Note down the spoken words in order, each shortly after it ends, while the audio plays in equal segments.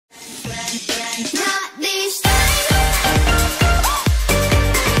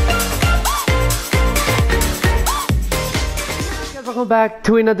Welcome back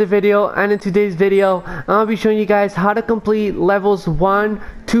to another video, and in today's video I'll be showing you guys how to complete levels 1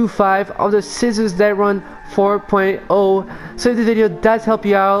 to 5 of the Cizzorz Deathrun 4.0. So if this video does help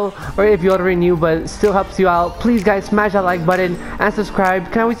you out, or if you already knew but still helps you out, please guys smash that like button and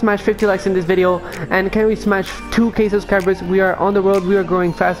subscribe. Can we smash 50 likes in this video, and can we smash 2k subscribers? We are on the road, we are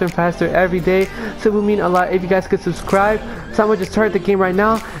growing faster and faster every day, so it would mean a lot if you guys could subscribe. So I'm gonna just start the game right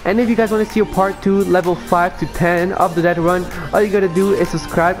now, and if you guys want to see a part 2 level 5 to 10 of the Deathrun, all you gotta do is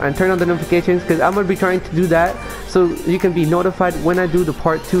subscribe and turn on the notifications, because I'm gonna be trying to do that so you can be notified when I do the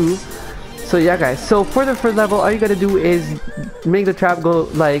part 2. So yeah guys, so for the first level, all you gotta do is make the trap go,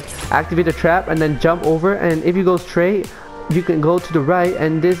 like activate the trap and then jump over, and if you go straight you can go to the right,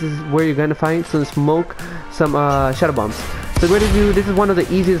 and this is where you're gonna find some smoke, some shadow bombs. So we're gonna do, this is one of the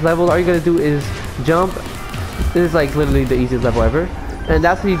easiest levels. All you gotta do is jump. This is like literally the easiest level ever, and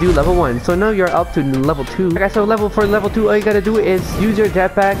that's how you do level 1. So now you're up to level 2. Okay, so for level 2, all you gotta do is use your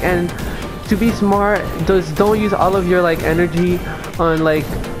jetpack, and to be smart, just don't use all of your like energy on like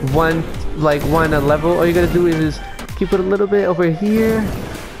one level. All you gotta do is just keep it a little bit over here,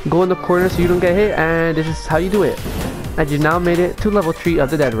 go in the corner so you don't get hit, and this is how you do it. And you now made it to level 3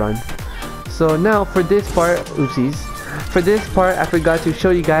 of the Deathrun. So now for this part, oopsies, for this part I forgot to show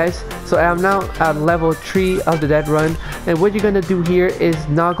you guys. So I am now at level 3 of the Deathrun, and what you're gonna do here is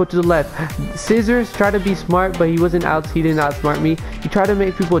not go to the left. Cizzorz tried to be smart, but he didn't outsmart me. He tried to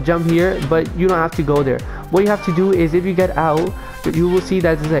make people jump here, but you don't have to go there. What you have to do is, if you get out, you will see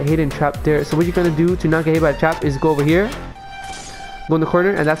that there's a hidden trap there. So what you're gonna do to not get hit by the trap is go over here, go in the corner,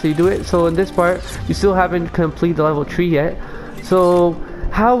 and that's how you do it. So in this part, you still haven't completed the level 3 yet. So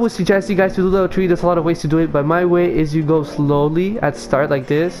how I would suggest you guys to do level 3, there's a lot of ways to do it, but my way is you go slowly at start like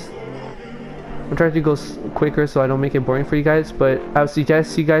this. I'm trying to go quicker so I don't make it boring for you guys, but I would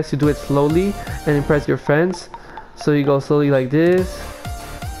suggest you guys to do it slowly and impress your friends. So you go slowly like this.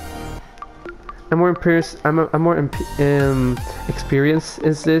 I'm more experienced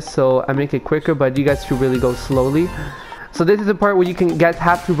in this, so I make it quicker, but you guys should really go slowly. So this is the part where you guys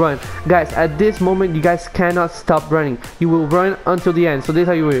have to run. Guys, at this moment you guys cannot stop running. You will run until the end. So this is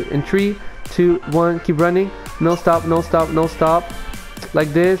how you do it. In 3, 2, 1, keep running. No stop, no stop, no stop. Like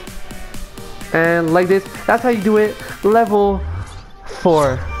this. And like this. That's how you do it. Level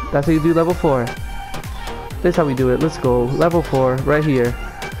 4. That's how you do level 4. This is how we do it. Let's go. Level 4 right here.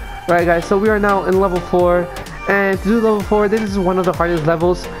 Alright guys, so we are now in level 4, and to do level 4, this is one of the hardest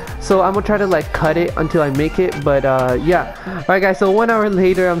levels. So I'm gonna try to like cut it until I make it, but yeah. Alright guys, so 1 hour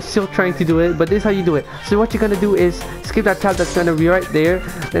later I'm still trying to do it, but this is how you do it. So what you're gonna do is skip that trap that's gonna be right there,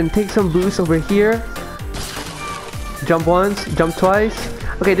 then take some boost over here, jump once, jump twice.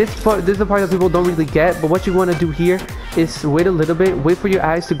 Okay, this is the part that people don't really get, but what you want to do here is wait a little bit, wait for your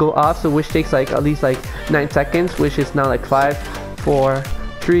eyes to go off, so which takes like at least like 9 seconds, which is now like 5, 4,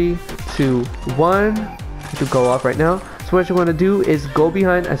 3, 2, 1 to go off right now. So what you want to do is go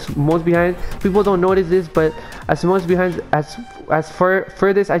behind, as most behind. People don't notice this, but as most behind, as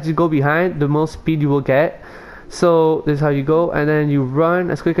furthest as you go behind, the most speed you will get. So this is how you go, and then you run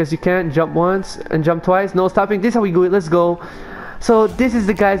as quick as you can, jump once and jump twice, no stopping. This is how we do it. Let's go. So this is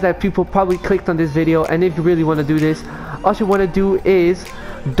the guys that people probably clicked on this video, and if you really want to do this, all you want to do is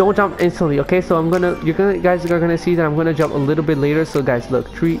don't jump instantly. Okay, so you guys are gonna see that I'm gonna jump a little bit later. So guys, look,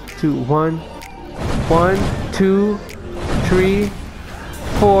 3, 2, 1, 1, 2, 3,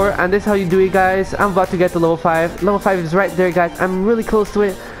 4, and this is how you do it, guys. I'm about to get to level 5. Level 5 is right there, guys. I'm really close to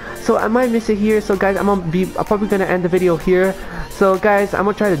it, so I might miss it here. So guys, I'm probably gonna end the video here. So guys, I'm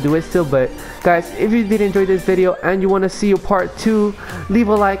gonna try to do it still, but guys, if you did enjoy this video and you want to see a part 2, leave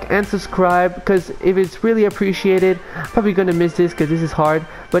a like and subscribe, because if it's really appreciated. Probably gonna miss this because this is hard,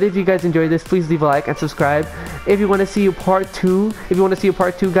 but if you guys enjoyed this, please leave a like and subscribe. If you want to see a part 2,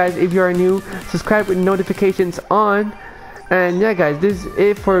 guys, if you are new, subscribe with notifications on. And yeah guys, this is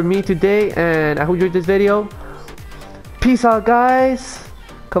it for me today, and I hope you enjoyed this video. Peace out guys.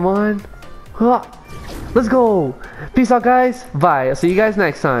 Come on, let's go. Peace out guys, bye. I'll see you guys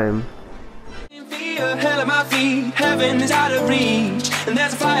next time. Hell at my feet, heaven is out of reach, and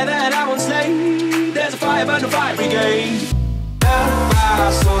there's a fire that I won't slay. There's a fire but no fire brigade. Help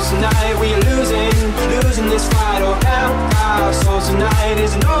our souls tonight, we are losing this fight. Oh, help our souls tonight.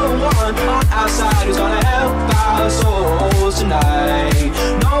 Is no one on our side who's gonna help our souls tonight.